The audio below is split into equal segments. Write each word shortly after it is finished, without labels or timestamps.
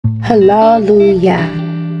Hallelujah.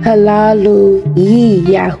 HALLELU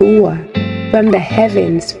Yahuah. From the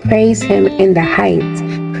heavens, praise him in the heights.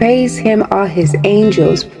 Praise him, all his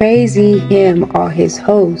angels. Praise ye him, all his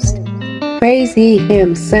hosts. Praise ye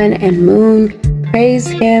him, sun and moon. Praise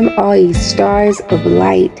him, all ye stars of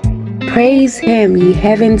light. Praise him, ye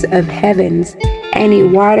heavens of heavens, and ye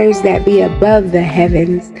waters that be above the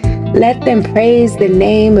heavens. Let them praise the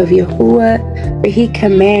name of Yahuwah, for he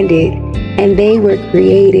commanded, and they were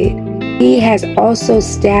created. He has also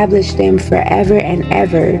established them forever and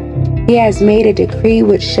ever. He has made a decree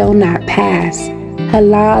which shall not pass.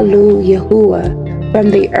 HALLELU Yahuah.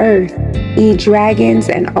 From the earth, ye dragons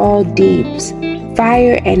and all deeps,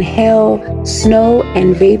 fire and hail, snow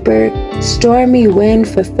and vapor, stormy wind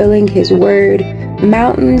fulfilling his word,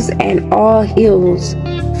 mountains and all hills,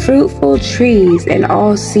 fruitful trees and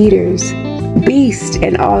all cedars, beasts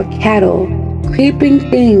and all cattle, creeping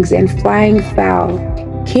things and flying fowl,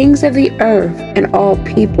 kings of the earth and all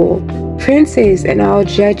people, princes and all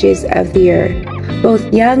judges of the earth,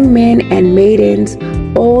 both young men and maidens,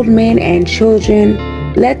 old men and children.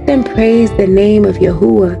 Let them praise the name of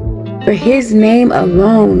Yahuwah, for his name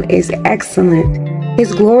alone is excellent.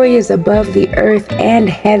 His glory is above the earth and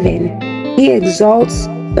heaven. He exalts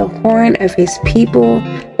the horn of his people,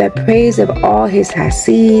 the praise of all his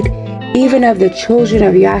chaciyd, even of the children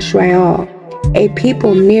of Yashar'el, a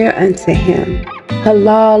people near unto him.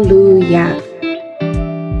 Hallelujah.